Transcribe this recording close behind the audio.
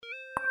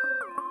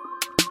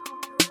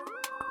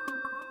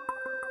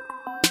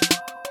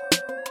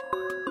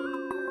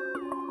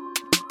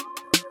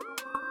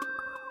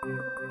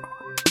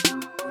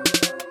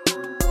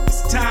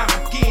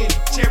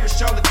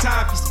cherish all the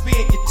time you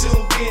spend, you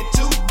tuned in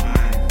to.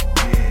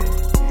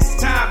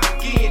 It's time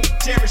again to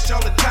cherish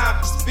all the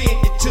time you spend,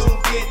 you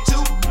tuned in to.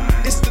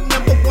 It's the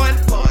number one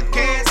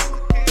podcast.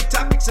 The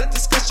topics of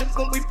discussion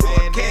when we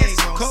broadcast.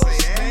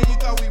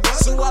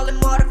 So all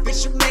them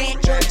artificial man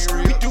jokes,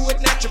 we do it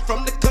natural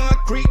from the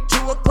concrete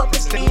to a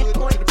public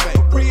standpoint.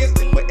 For real,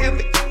 wherever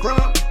you're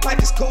from,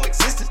 life is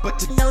coexistence, but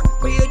to know the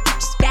real, you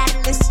just gotta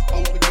listen.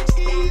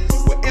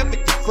 Wherever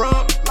you're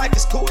from, life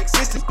is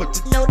coexistence, but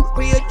to know the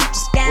real, you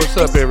just gotta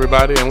listen. What's up,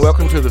 everybody, and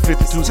welcome to the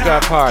 52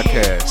 Scott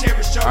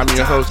Podcast. I'm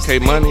your host, K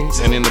Money,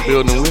 and in the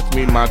building with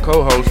me, my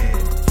co-host,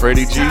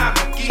 Freddie G,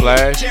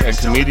 Slash, and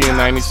Comedian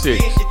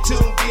 96.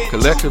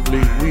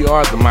 Collectively, we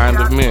are the Mind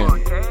of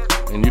Men.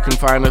 And you can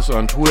find us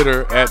on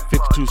Twitter at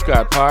 52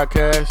 Scott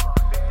Podcast,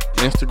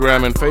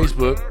 Instagram and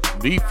Facebook,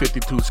 the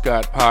 52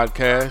 Scott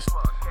Podcast.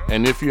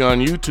 And if you're on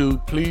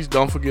YouTube, please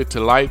don't forget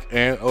to like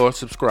and or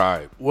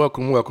subscribe.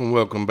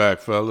 Welcome back,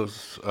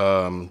 fellas,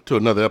 to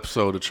another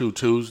episode of True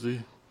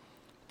Tuesday.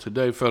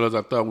 Today, fellas,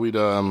 I thought we'd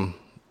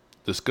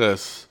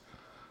discuss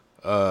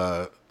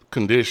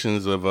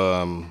conditions of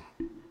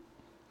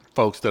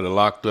folks that are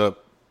locked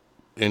up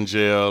in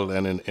jail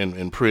and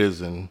in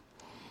prison.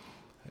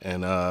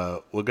 And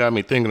what got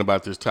me thinking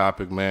about this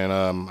topic, man,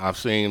 I've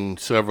seen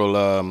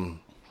several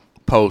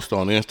posts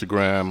on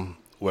Instagram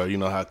where, you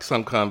know, how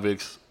some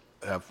convicts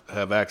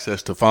have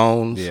access to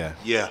phones.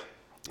 Yeah.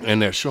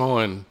 And they're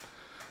showing,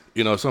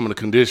 you know, some of the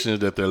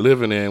conditions that they're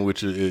living in,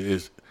 which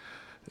is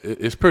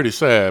pretty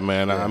sad,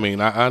 man. Yeah. I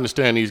mean, I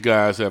understand these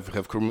guys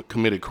have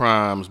committed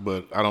crimes,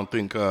 but I don't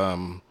think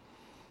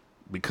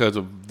because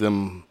of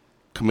them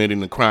committing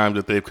the crimes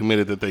that they've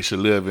committed that they should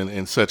live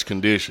in such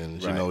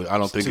conditions. Right. You know, I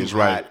don't think it's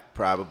right.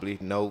 Probably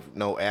no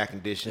air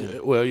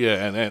conditioning. Well,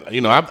 yeah, and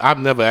you know, I've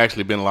never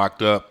actually been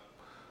locked up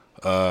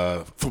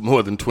for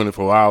more than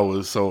 24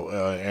 hours. So,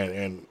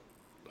 and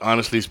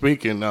honestly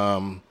speaking,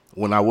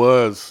 when I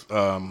was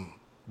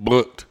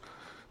booked,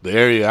 the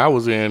area I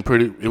was in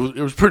it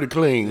was pretty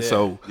clean. Yeah.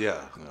 So,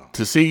 yeah.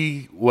 To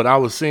see what I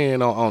was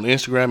seeing on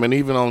Instagram and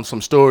even on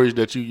some stories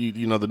that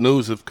you know the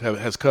news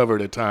has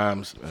covered at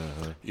times,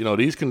 you know,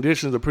 these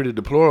conditions are pretty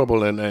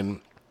deplorable,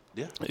 and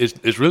yeah,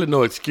 it's really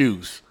no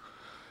excuse.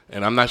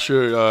 And I'm not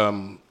sure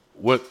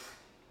what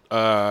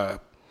the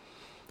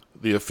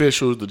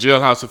officials, the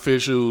jailhouse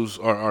officials,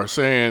 are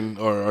saying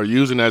or are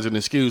using as an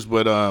excuse.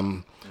 But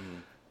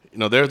you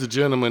know, there's a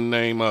gentleman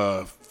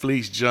named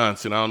Fleece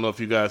Johnson. I don't know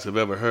if you guys have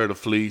ever heard of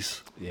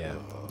Fleece. Yeah.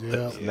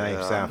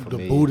 Name sound the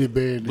familiar. Booty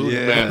Band.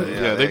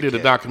 Yeah, they did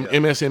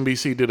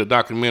MSNBC did a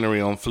documentary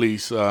on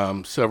Fleece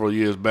several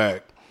years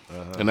back,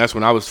 and that's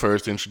when I was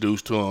first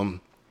introduced to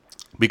him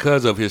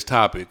because of his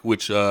topic,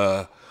 which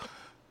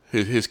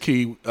his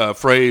key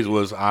phrase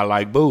was "I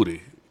like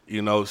booty."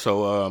 You know,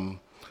 so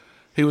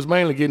he was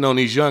mainly getting on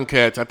these young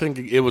cats. I think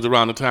it was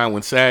around the time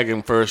when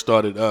sagging first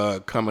started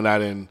coming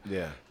out, and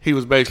he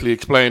was basically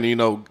explaining, you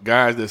know,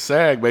 guys that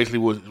sag basically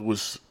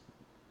was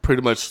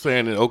pretty much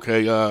saying that,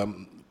 okay,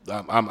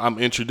 I'm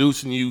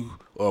introducing you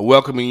or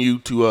welcoming you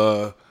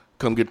to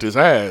come get this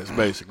ass,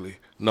 basically.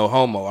 No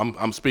homo.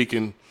 I'm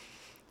speaking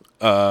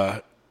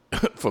for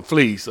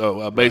Fleece,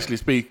 so basically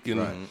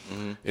speaking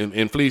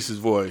in Fleece's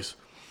voice.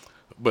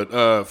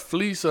 But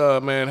Fleece,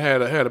 man,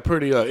 had a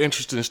pretty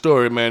interesting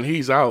story, man.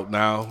 He's out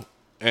now,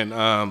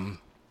 and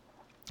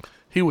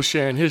he was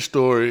sharing his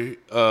story,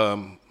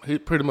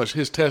 pretty much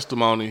his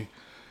testimony.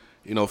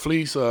 You know,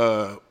 Fleece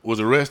was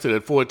arrested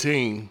at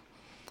 14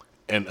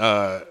 and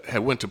had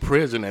went to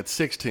prison at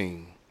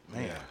 16.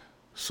 Man.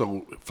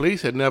 So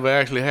Fleece had never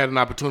actually had an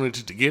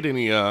opportunity to get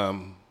any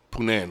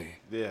punani.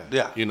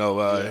 Yeah. You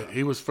know,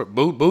 he was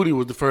booty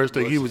was the first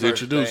thing he was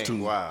introduced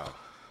to. Wow.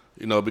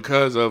 You know,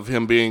 because of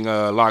him being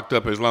locked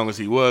up as long as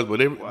he was, but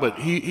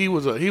he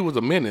was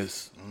a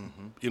menace.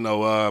 Mm-hmm. You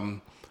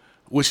know,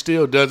 which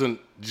still doesn't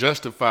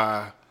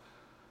justify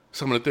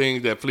some of the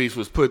things that Fleece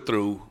was put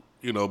through.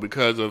 You know,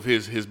 because of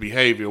his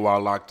behavior while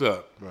locked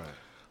up. Right.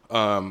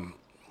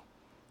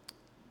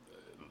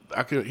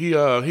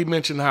 He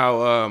mentioned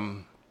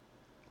how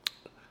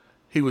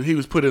he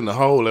was put in the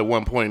hole at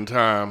one point in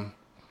time,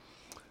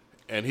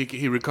 and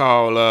he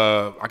recalled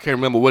I can't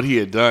remember what he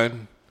had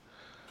done.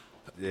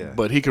 Yeah.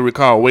 But he could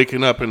recall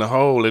waking up in the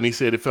hole, and he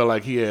said it felt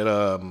like he had,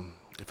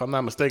 if I'm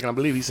not mistaken, I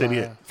believe he said he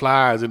had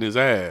flies in his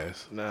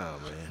ass. No,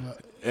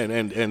 man.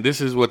 And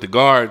this is what the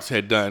guards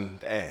had done.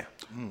 Damn.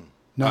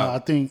 No, I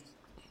think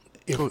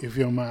if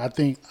you don't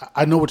mind,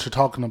 I know what you're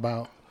talking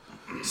about.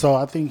 So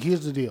I think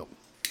here's the deal: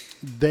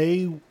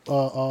 they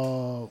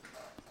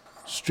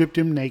stripped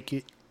him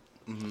naked,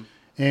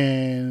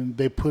 and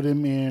they put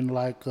him in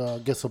like I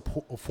guess a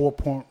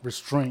 4-point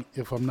restraint,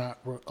 if I'm not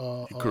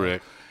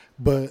correct.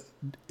 But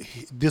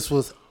this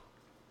was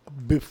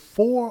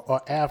before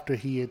or after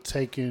he had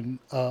taken,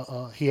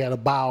 he had a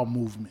bowel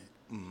movement.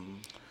 Mm-hmm.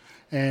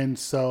 And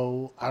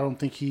so I don't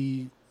think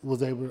he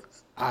was able,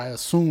 I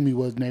assume he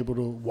wasn't able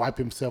to wipe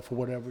himself or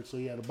whatever, so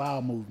he had a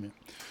bowel movement.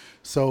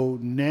 So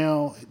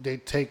now they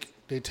take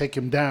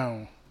him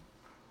down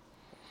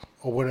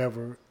or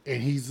whatever,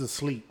 and he's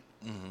asleep.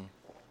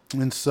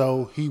 Mm-hmm. And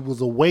so he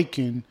was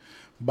awakened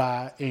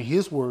by, in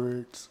his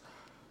words,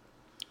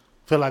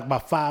 felt like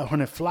about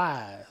 500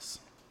 flies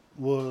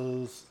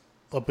was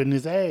up in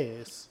his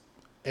ass,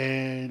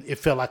 and it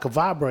felt like a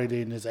vibrator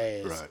in his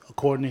ass, Right.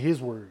 according to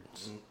his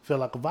words.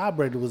 Felt like a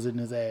vibrator was in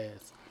his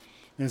ass.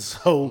 And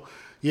so,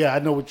 yeah, I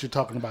know what you're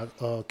talking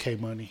about,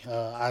 K-Money.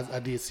 I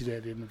did see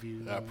that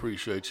interview. I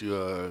appreciate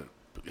you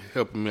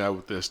helping me out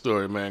with that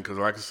story, man. Because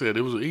like I said,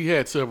 he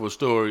had several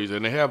stories,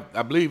 and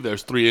I believe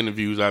there's 3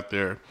 interviews out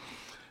there.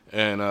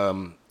 And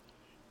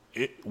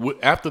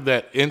after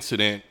that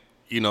incident,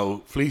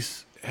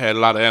 Fleece had a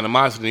lot of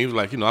animosity. And he was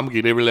like, I'm gonna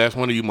get every last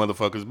one of you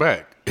motherfuckers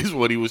back. Is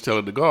what he was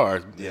telling the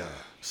guards. Yeah.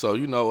 So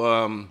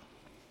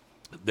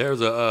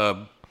there's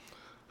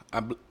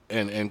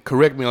and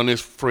correct me on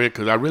this, Fred,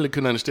 because I really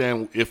couldn't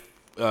understand if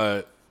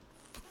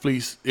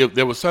Fleece, if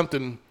there was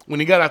something when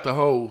he got out the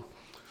hole.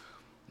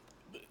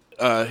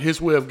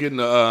 His way of getting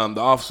the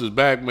officers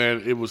back,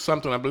 man, it was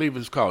something I believe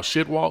it's called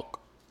shit walk.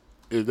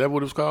 Is that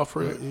what it's called,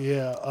 Fred?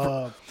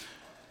 Yeah.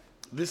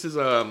 This is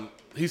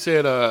he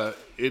said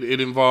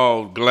it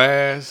involved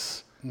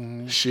glass,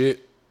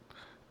 shit,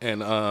 and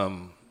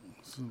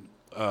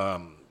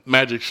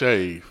magic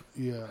shave.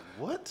 Yeah.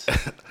 What?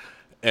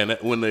 And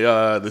when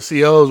the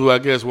COs who I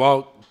guess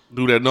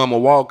do their normal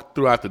walk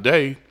throughout the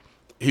day,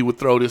 he would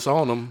throw this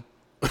on them.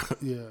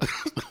 Yeah.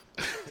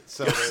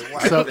 So they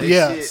wipe So, their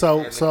yeah, shit so-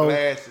 and so- the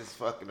glass is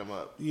fucking them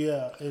up.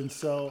 Yeah, and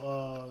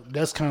so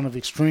that's kind of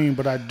extreme,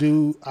 but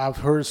I've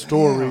heard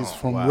stories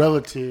from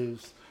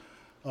relatives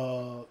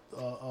that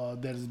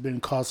has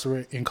been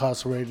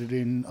incarcerated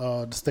in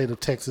the state of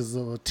Texas,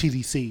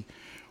 TDC,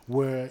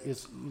 where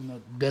it's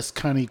that's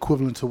kind of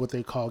equivalent to what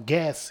they call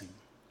gassing,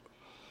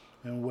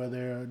 and where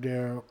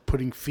they're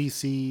putting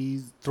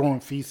throwing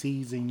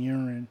feces and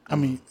urine. I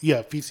mean,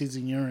 feces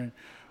and urine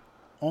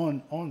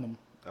on them.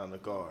 On the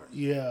guard.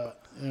 Yeah,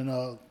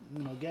 and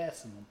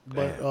gassing them.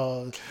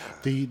 But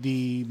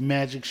the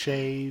magic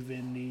shave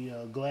and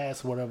the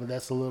glass, whatever,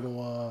 that's a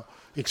little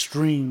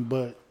extreme.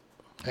 But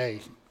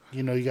hey,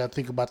 you got to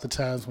think about the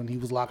times when he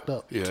was locked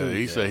up. Yeah, too.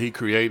 he said he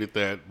created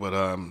that, but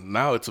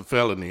now it's a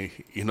felony,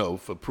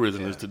 for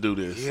prisoners to do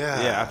this.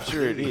 Yeah, I'm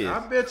sure it is.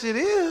 I bet you it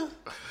is.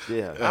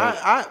 Yeah.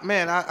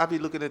 I be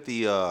looking at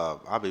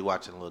I be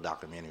watching little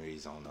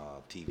documentaries on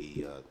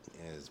TV.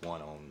 There's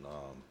one on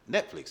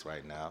Netflix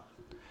right now.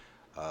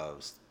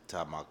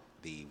 Talking about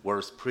the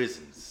worst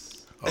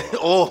prisons.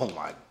 Oh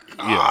my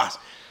gosh!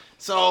 Yeah.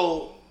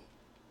 So,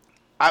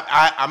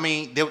 I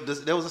mean, there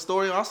was a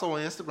story also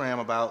on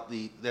Instagram about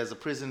there's a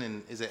prison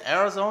in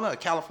Arizona or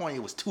California?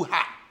 It was too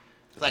hot.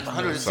 It's like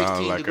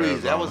 116 like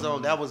degrees.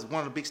 Arizona. That was one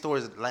of the big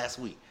stories last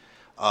week.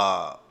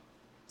 But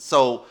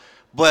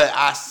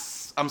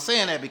I'm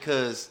saying that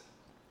because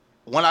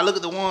when I look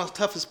at the ones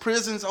toughest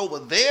prisons over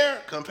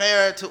there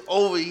compared to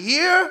over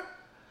here,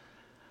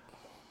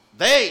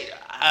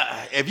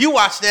 if you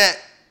watch that,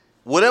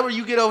 whatever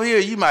you get over here,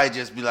 you might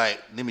just be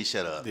like, let me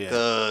shut up.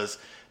 Because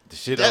the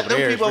shit over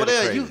there is people over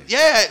really there,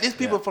 crazy. these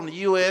people from the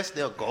U.S.,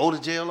 they'll go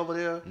to jail over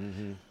there.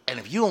 Mm-hmm. And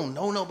if you don't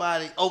know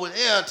nobody over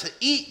there to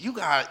eat, you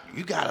got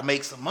to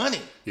make some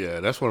money. Yeah,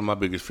 that's one of my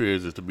biggest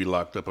fears is to be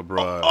locked up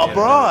abroad.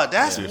 Abroad,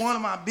 that's one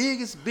of my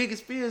biggest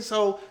fears.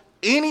 So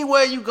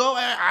anywhere you go,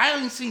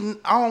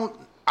 out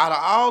of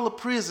all the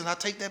prisons, I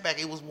take that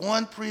back. It was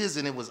one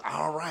prison. It was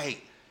all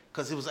right.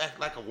 Because it was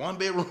like a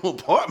 1-bedroom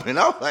apartment.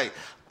 I was like,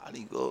 I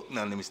didn't go.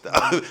 No, let me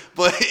stop.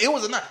 But it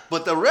was a nice.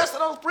 But the rest of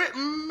those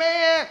prisons,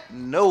 man,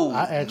 no.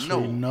 I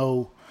actually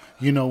know.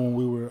 When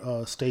we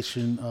were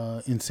stationed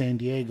in San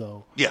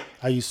Diego,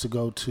 I used to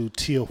go to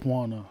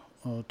Tijuana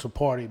to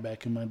party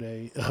back in my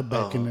day.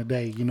 In the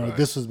day,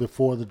 this was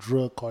before the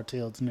drug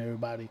cartels and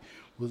everybody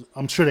was.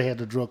 I'm sure they had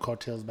the drug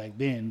cartels back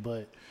then,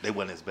 but they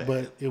wasn't as bad.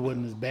 But it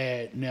wasn't as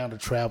bad now to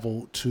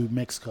travel to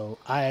Mexico.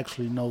 I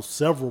actually know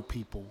several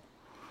people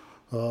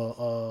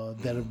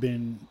that have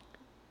been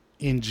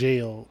in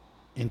jail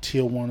in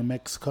Tijuana,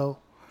 Mexico,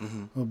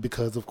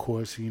 because of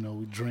course we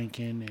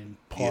drinking and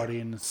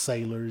partying, and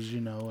sailors,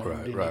 and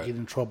then they get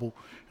in trouble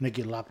and they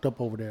get locked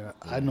up over there.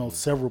 I know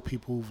several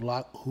people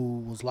who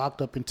was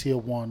locked up in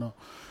Tijuana,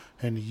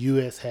 and the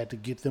U.S. had to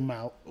get them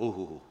out.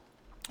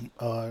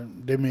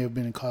 They may have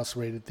been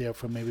incarcerated there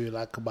for maybe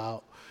like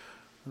about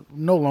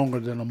no longer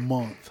than a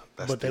month,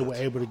 but they were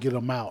able to get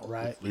them out,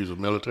 right? These are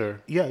military?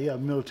 Yeah,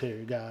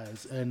 military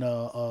guys. And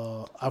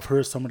I've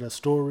heard some of the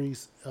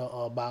stories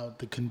about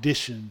the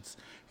conditions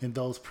in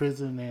those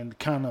prisons, and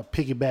kind of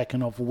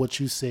piggybacking off of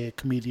what you said,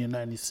 Comedian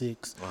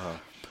 96.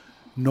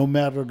 No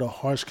matter the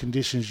harsh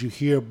conditions you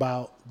hear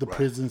about the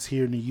prisons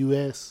here in the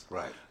U.S.,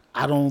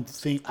 I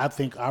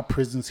think our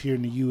prisons here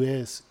in the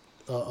U.S.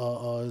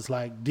 Is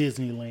like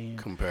Disneyland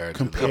compared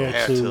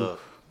to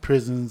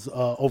prisons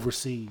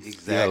overseas.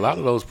 Exactly. Yeah, a lot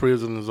of those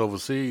prisons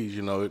overseas,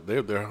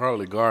 they're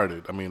hardly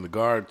guarded. I mean, the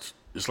guards,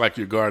 it's like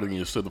you're guarding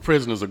yourself. The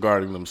prisoners are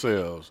guarding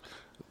themselves.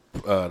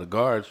 The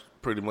guards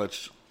pretty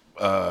much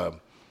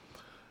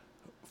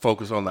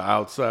focus on the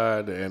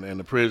outside, and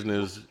the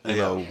prisoners,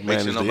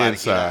 manage the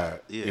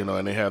inside.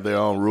 And they have their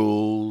own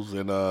rules.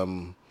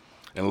 And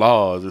and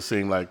laws. It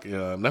seemed like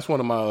that's one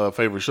of my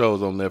favorite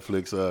shows on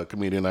Netflix,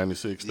 Comedian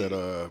 96. That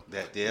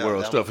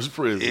World Stuff is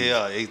Prison.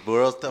 Yeah, it's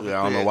World Stuff. Yeah,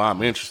 I don't know why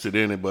I'm interested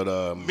in it, but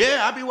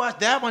yeah, I be watching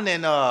that one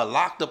and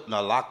Locked Up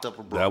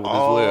Abroad. That one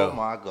as well. Oh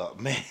my God,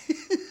 man!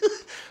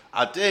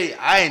 I tell you,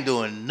 I ain't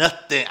doing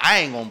nothing. I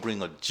ain't gonna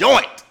bring a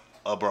joint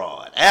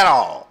abroad at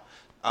all.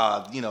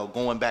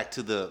 Going back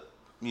to the,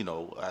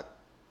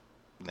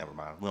 never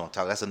mind. We don't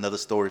talk. That's another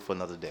story for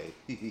another day.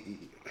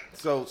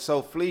 So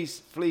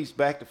Fleece,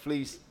 back to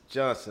Fleece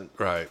Johnson.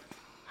 right.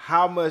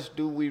 How much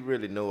do we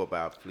really know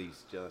about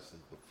Fleece Johnson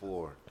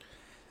before,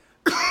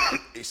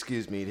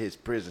 excuse me, his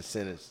prison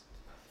sentence?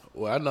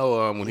 Well, I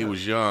know when he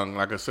was young,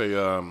 like I say,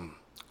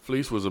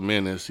 Fleece was a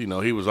menace. He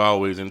was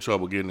always in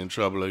trouble, getting in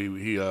trouble.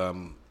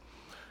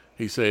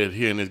 He said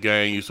he and his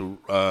gang used to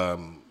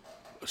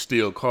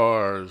steal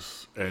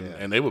cars,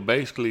 and they would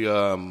basically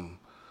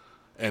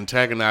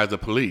antagonize the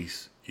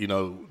police.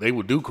 They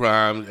would do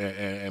crimes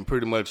and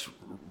pretty much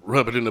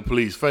rub it in the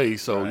police's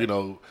face. So,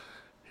 Right.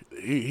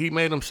 He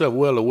made himself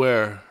well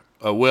aware,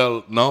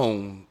 well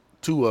known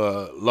to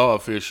law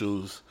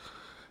officials.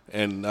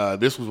 And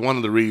this was one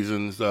of the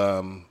reasons,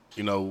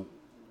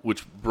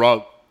 which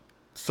brought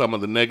some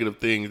of the negative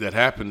things that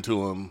happened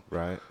to him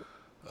Right.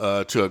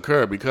 to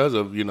occur because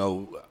of,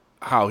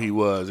 how he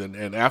was.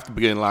 And after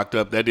being locked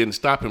up, that didn't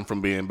stop him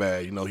from being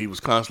bad. He was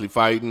constantly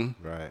fighting.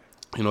 Right.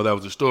 That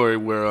was a story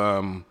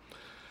where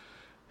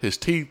his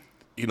teeth,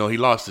 he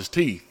lost his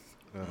teeth.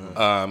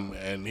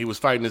 And he was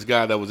fighting this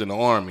guy that was in the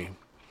Army.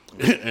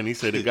 And he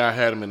said the guy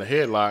had him in a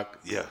headlock.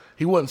 Yeah.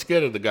 He wasn't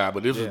scared of the guy,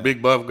 but this was Yeah. a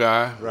big buff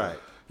guy. Right.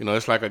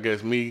 It's like, I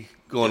guess, me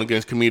going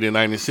against Comedian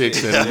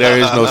 96, and there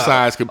is no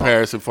size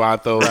comparison for our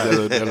those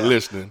that are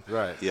listening.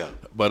 Right. Yeah.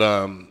 But,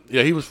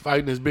 he was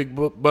fighting this big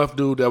buff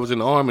dude that was in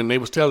the Army, and they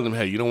was telling him,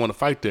 hey, you don't want to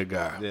fight that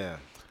guy. Yeah.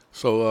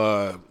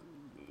 So,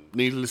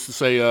 needless to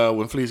say,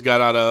 when Fleece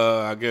got out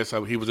I guess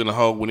he was in the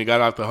hole. When he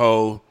got out the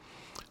hole,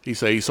 he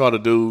said he saw the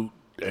dude,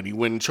 and he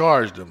went and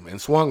charged him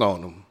and swung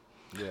on him.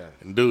 Yeah.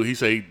 And he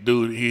hit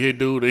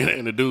dude,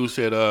 and the dude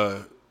said,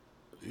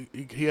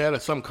 he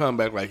had some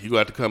comeback, like, you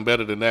got to come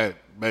better than that,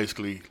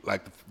 basically,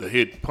 like the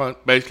hit punch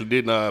basically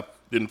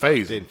didn't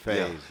phase him. Didn't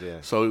phase. Yeah.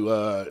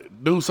 So,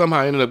 dude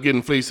somehow ended up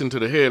getting Fleece into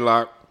the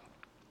headlock,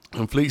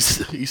 and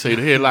Fleece, he said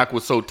the headlock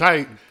was so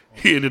tight,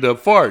 he ended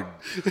up farting.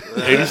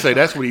 And he said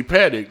that's when he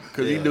panicked,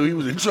 because he knew he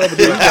was in trouble.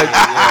 He was like,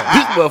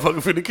 this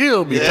motherfucker finna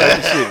kill me, type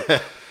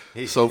of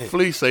shit. So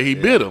Fleece said he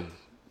bit him.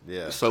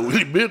 Yeah. So when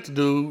he bit the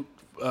dude,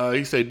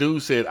 he said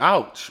dude said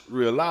ouch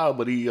real loud,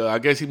 but I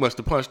guess he must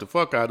have punched the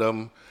fuck out of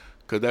him,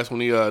 because that's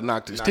when he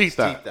knocked his teeth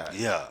out.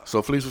 Yeah.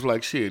 So Fleece was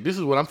like, shit, this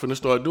is what I'm finna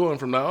start doing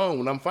from now on.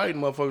 When I'm fighting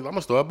motherfuckers, I'm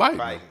gonna start biting.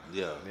 Fighting.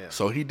 Yeah. Yeah.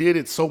 So he did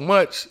it so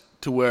much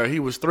to where he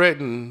was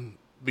threatening,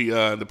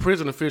 the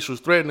prison officials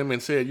threatened him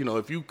and said,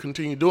 if you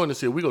continue doing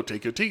this here, we gonna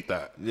take your teeth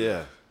out.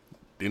 Yeah.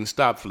 Didn't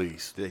stop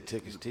Fleece. They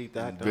took his teeth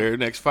out. Very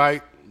next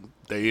fight,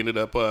 they ended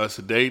up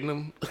sedating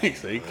him. He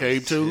said he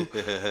came to,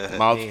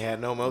 mouth, He ain't had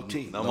no more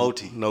teeth. No more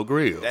teeth. no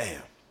grill.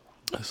 Damn.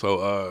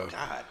 So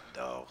God,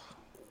 dog.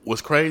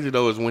 what's crazy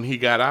though is when he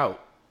got out,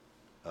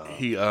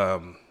 he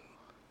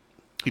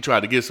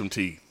tried to get some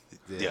teeth,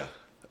 Yeah.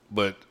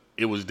 but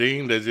it was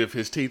deemed as if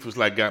his teeth was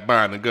like got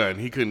buying a gun.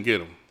 He couldn't get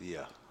them.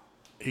 Yeah.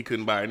 He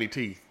couldn't buy any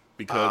teeth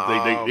because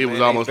Oh, it was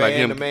man, almost they like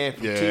banned him. the man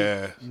from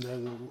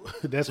Yeah,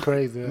 That's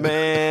crazy.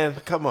 Man,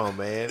 come on,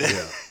 man.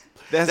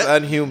 That's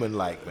unhuman,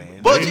 like,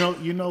 man. But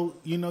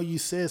You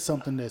said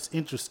something that's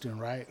interesting,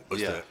 right?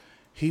 what's Yeah. that?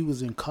 He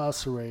was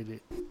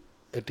incarcerated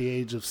at the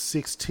age of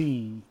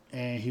 16,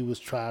 and he was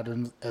tried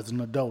as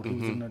an adult. He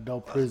was in an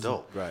adult prison.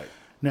 Adult. Right.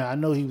 Now, I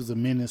know he was a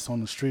menace on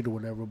the street or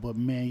whatever, but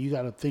man, you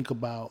got to think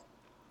about,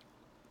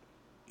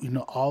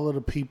 all of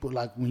the people,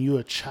 like when you're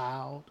a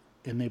child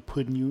and they're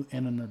putting you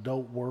in an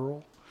adult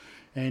world.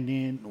 And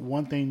then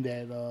one thing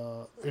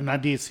that, and I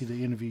did see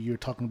the interview, you're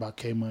talking about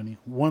K-Money.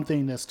 One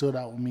thing that stood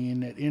out with me in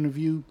that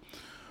interview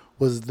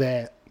was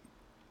that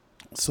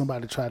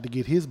somebody tried to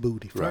get his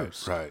booty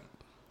first. Right,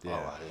 Oh,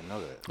 I didn't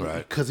know that.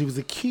 right. Because he was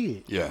a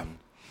kid. Yeah,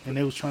 And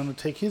they was trying to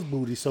take his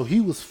booty. So he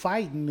was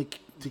fighting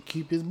to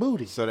keep his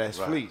booty. So that's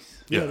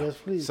Fleece. yeah, yeah. that's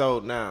Fleece. So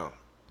now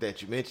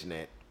that you mention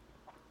that,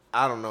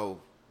 I don't know.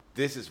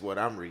 This is what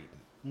I'm reading.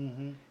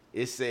 Mm-hmm.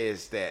 It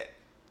says that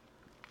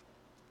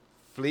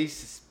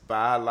Fleece's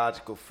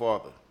biological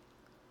father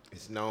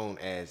is known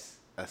as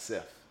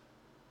Asif.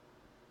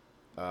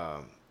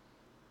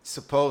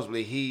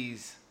 Supposedly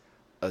he's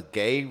a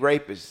gay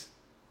rapist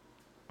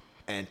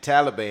and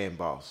Taliban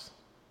boss.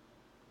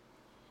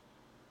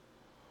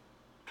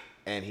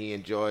 And he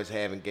enjoys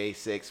having gay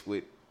sex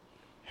with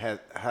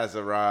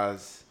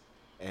Hazaras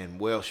and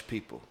Welsh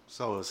people.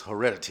 So it's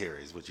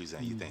hereditary, is what you're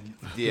saying. You think?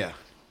 Yeah.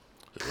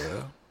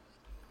 yeah.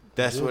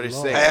 That's what it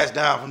says. Passed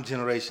down from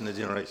generation to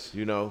generation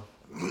You know?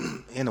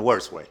 in the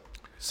worst way.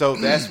 So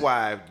that's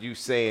why you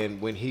saying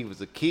when he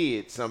was a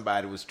kid,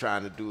 somebody was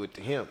trying to do it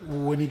to him.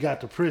 when he got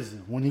to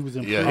prison, when he was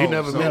in Yeah, prison. he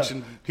never so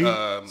mentioned.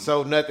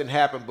 So nothing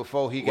happened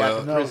before he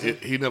got to no, prison.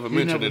 He never He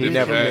mentioned never- it. He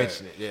never Yeah.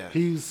 mentioned it. Yeah.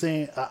 He was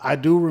saying, I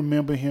do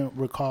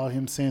recall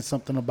him saying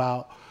something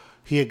about,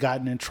 he had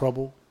gotten in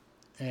trouble,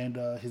 and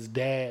his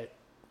dad,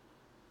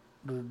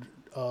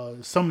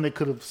 something they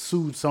could have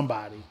sued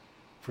somebody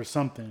for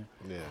something,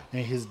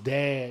 and his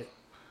dad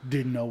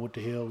didn't know what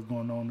the hell was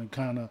going on and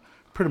kind of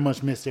pretty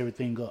much messed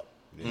everything up.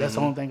 That's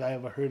the only thing I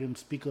ever heard him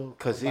speak of.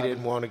 Because he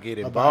didn't want to get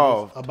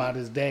involved. About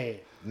his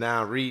dad.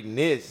 Now, reading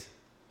this,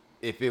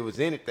 if it was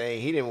anything,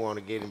 he didn't want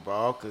to get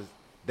involved because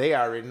they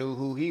already knew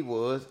who he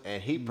was,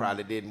 and he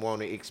probably didn't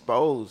want to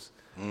expose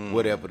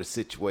whatever the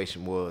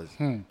situation was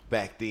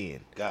back then.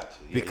 Gotcha.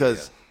 Yeah,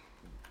 because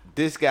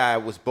this guy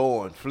was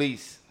born,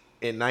 Fleece,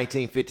 in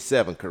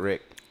 1957,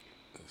 correct?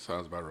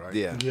 Sounds about right.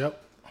 Yeah.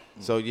 Yep.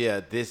 So,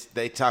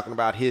 they talking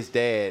about his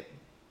dad,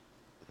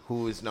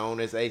 who is known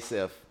as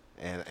Asif,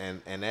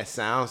 and that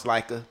sounds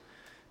like a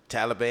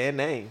Taliban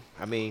name.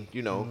 I mean,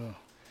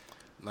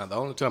 Now, the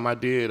only time I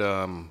did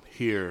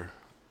hear,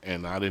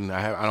 and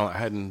I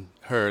hadn't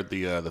heard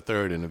the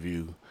third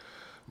interview,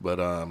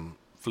 but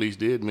Fleece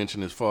did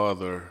mention his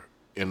father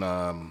in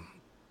an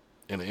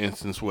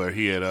instance where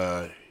he had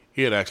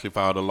actually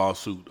filed a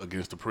lawsuit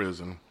against the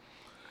prison,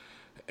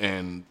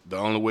 and the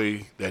only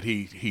way that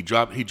he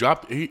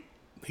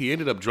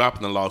ended up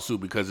dropping the lawsuit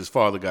because his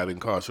father got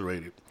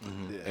incarcerated,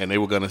 and they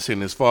were going to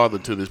send his father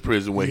to this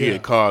prison where he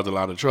had caused a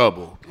lot of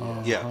trouble.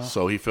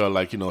 So he felt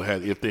like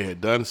if they had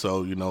done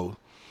so,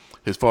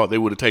 his father, they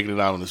would have taken it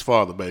out on his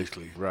father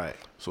basically. Right.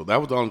 So that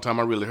was the only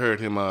time I really heard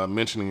him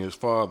mentioning his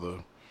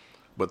father.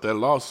 But that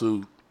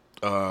lawsuit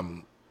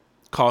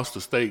cost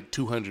the state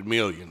 $200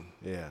 million.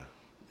 Yeah.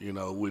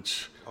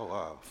 Which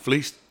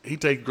Fleece, he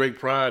takes great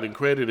pride and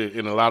credit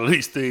in a lot of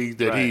these things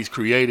that he's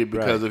created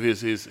because of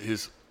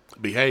his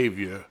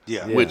behavior.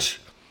 Yeah. Which,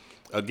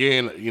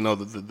 again,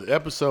 the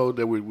episode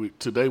that we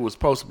today was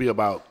supposed to be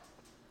about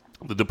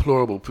the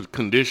deplorable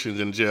conditions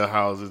in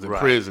jailhouses and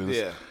prisons.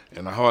 Yeah.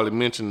 And I hardly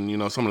mentioned,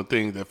 some of the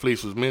things that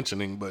Fleece was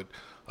mentioning, but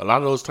a lot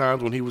of those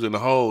times when he was in the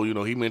hole,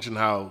 he mentioned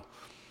how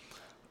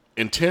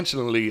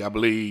intentionally, I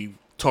believe,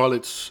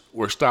 toilets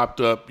were stopped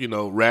up,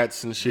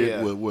 rats and shit.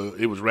 Yeah.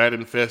 It was rat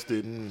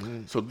infested.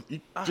 So you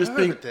just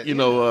think,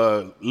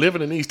 that,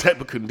 living in these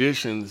type of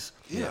conditions,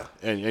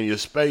 and your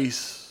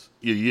space,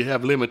 you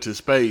have limited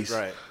space,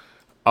 Right.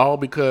 all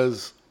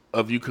because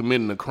of you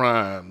committing a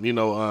crime.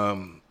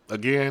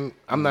 Again,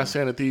 I'm not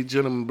saying that these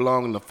gentlemen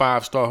belong in a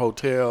 5-star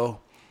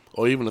hotel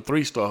or even a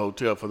 3-star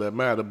hotel for that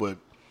matter, but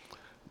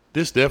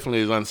this definitely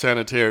is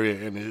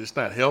unsanitary and it's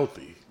not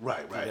healthy.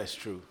 right. That's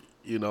true.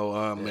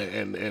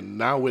 And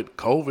now with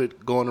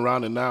COVID going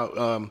around, and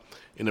now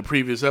in the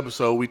previous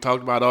episode we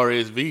talked about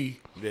RSV.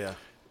 Yeah.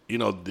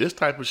 This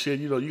type of shit.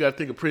 You got to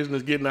think of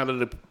prisoners getting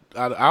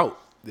out.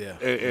 Yeah.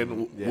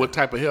 And what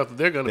type of health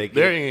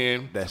they're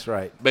in. That's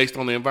right. Based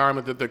on the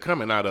environment that they're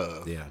coming out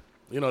of. Yeah.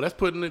 That's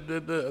putting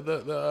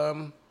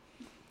The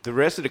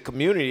rest of the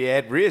community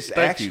at risk,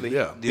 actually.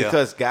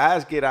 Because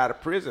guys get out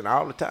of prison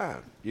all the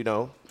time,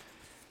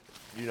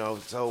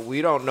 so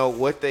we don't know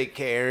what they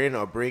carrying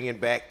or bringing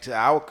back to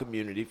our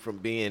community from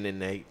being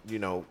in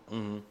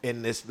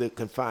in this little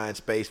confined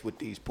space with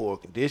these poor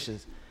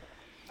conditions.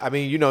 I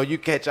mean, you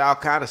catch all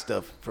kind of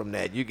stuff from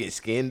that. You get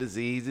skin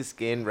diseases,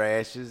 skin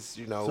rashes,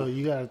 So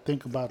you got to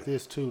think about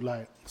this too,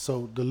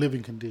 the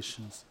living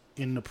conditions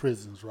in the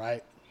prisons,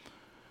 right?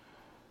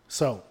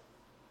 So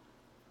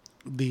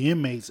the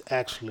inmates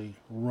actually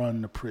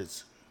run the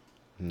prison,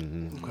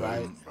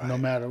 right? No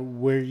matter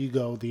where you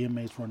go, the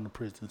inmates run the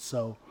prison.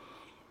 So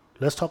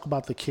let's talk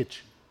about the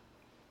kitchen.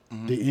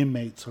 The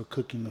inmates are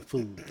cooking the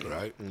food.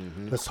 right.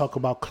 Let's talk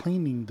about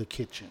cleaning the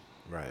kitchen.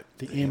 Right.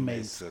 The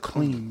inmates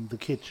clean the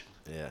kitchen.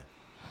 Yeah.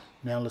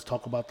 Now let's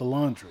talk about the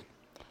laundry.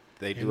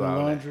 They In do the all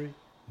laundry,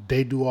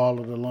 they do all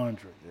of the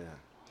laundry. that. Yeah.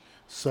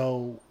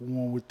 So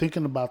when we're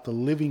thinking about the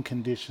living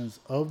conditions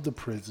of the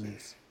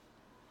prisons,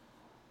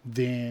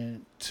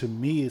 then to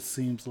me it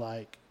seems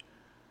like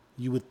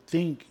you would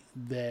think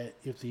that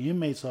if the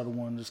inmates are the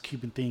ones that's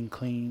keeping things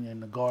clean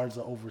and the guards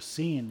are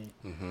overseeing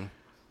it,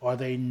 are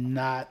they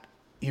not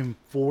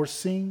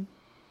enforcing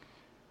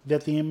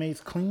that the inmates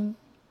clean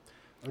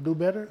or do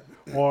better?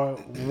 Or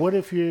what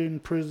if you're in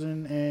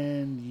prison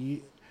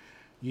and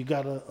you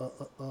got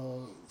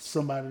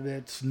somebody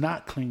that's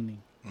not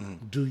cleaning?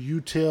 Do you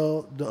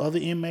tell the other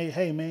inmate,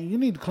 hey man, you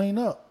need to clean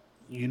up?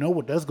 You know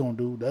what that's going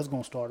to do? That's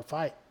going to start a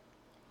fight.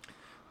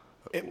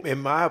 In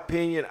my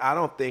opinion, I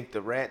don't think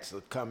the rats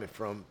are coming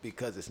from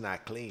because it's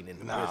not clean in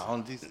the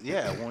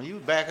prison. When you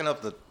backing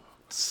up the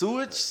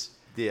sewage,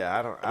 Yeah,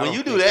 I when don't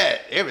you do think-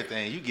 that,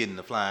 everything, you getting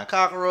the flying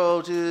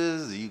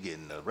cockroaches, you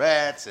getting the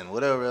rats and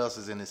whatever else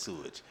is in the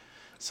sewage.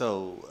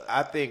 So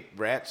I think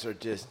rats are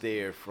just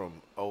there from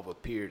over a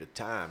period of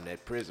time.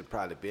 That prison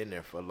probably been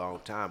there for a long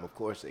time. Of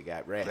course, they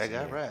got rats. they in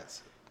got there.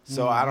 rats.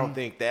 So I don't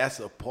think that's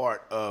a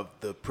part of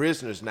the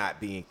prisoners not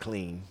being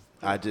clean.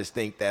 I just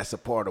think that's a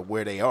part of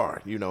where they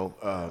are.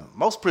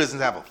 Most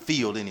prisons have a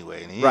field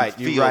anyway, and Right,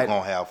 any you're field right.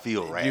 gonna have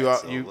field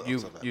rats.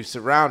 You're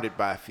surrounded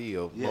by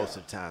field Yeah. most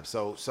of the time.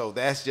 So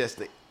that's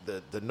just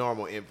the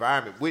normal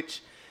environment,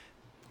 which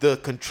the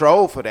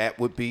control for that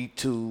would be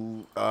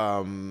to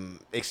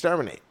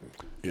exterminate.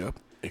 Yep.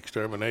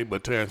 Exterminate.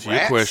 But to answer your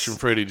Rats? question,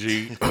 Freddie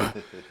G,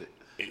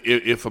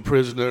 if a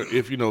prisoner,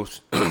 if you know,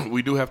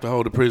 we do have to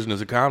hold the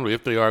prisoners accountable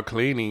if they are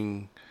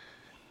cleaning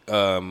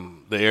the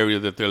area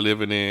that they're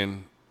living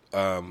in,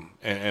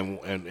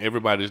 and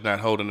everybody's not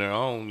holding their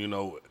own. You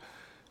know,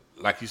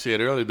 like you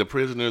said earlier, the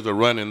prisoners are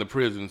running the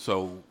prison,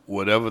 so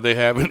whatever they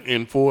have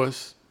in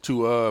force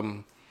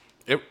to,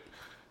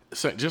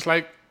 just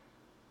like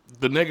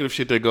the negative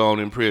shit that go on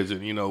in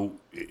prison. You know,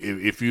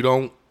 if you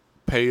don't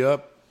pay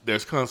up,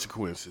 there's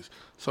consequences.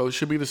 So it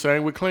should be the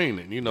same with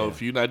cleaning. You know,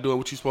 if you're not doing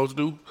what you're supposed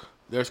to do,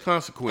 there's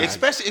consequences.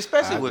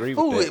 Especially with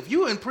food. If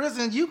you in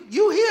prison, you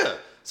here.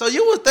 So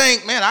you would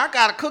think, man, I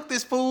gotta cook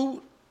this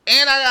food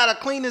and I gotta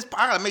clean this.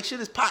 I gotta make sure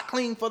this pot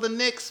clean for the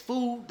next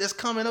food that's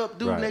coming up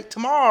due next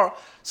tomorrow.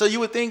 So you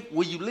would think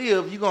where you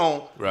live, you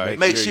gonna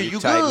make sure you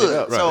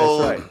good. So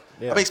That's right.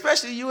 Yeah. I mean,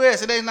 especially the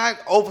U.S., it ain't like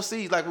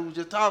overseas like we were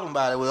just talking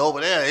about it. Well,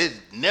 over there, it's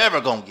never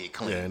gonna get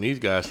clean. Yeah, and these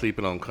guys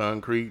sleeping on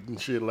concrete and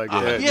shit like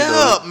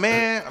that.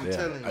 Man, I'm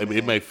telling you. I mean,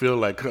 it may feel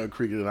like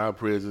concrete in our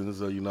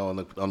prisons, you know,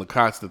 on the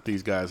cots that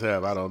these guys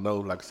have. I don't know.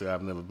 Like I said,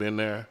 I've never been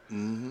there.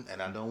 And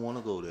I don't want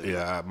to go there.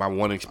 Yeah, my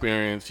one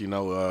experience, you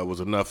know,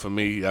 was enough for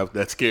me.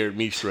 That scared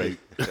me straight.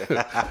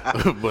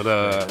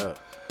 But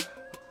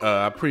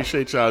I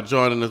appreciate y'all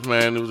joining us,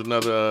 man. It was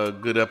another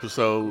good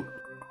episode.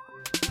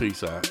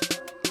 Peace out.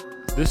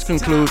 This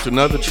concludes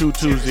another True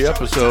Tuesday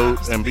episode,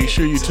 and be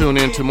sure you tune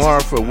in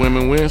tomorrow for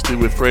Women Wednesday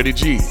with Freddie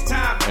G.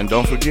 And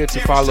don't forget to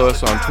follow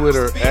us on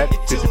Twitter at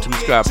 52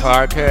 Scott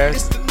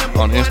Podcast,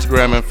 on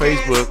Instagram and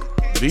Facebook,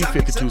 The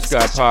 52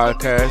 Scott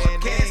Podcast.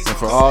 And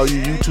for all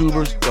you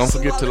YouTubers, don't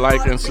forget to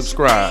like and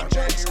subscribe.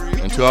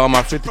 And to all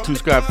my 52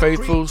 Scott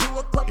faithfuls,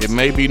 it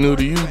may be new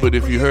to you, but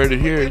if you heard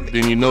it here,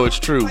 then you know it's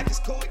true.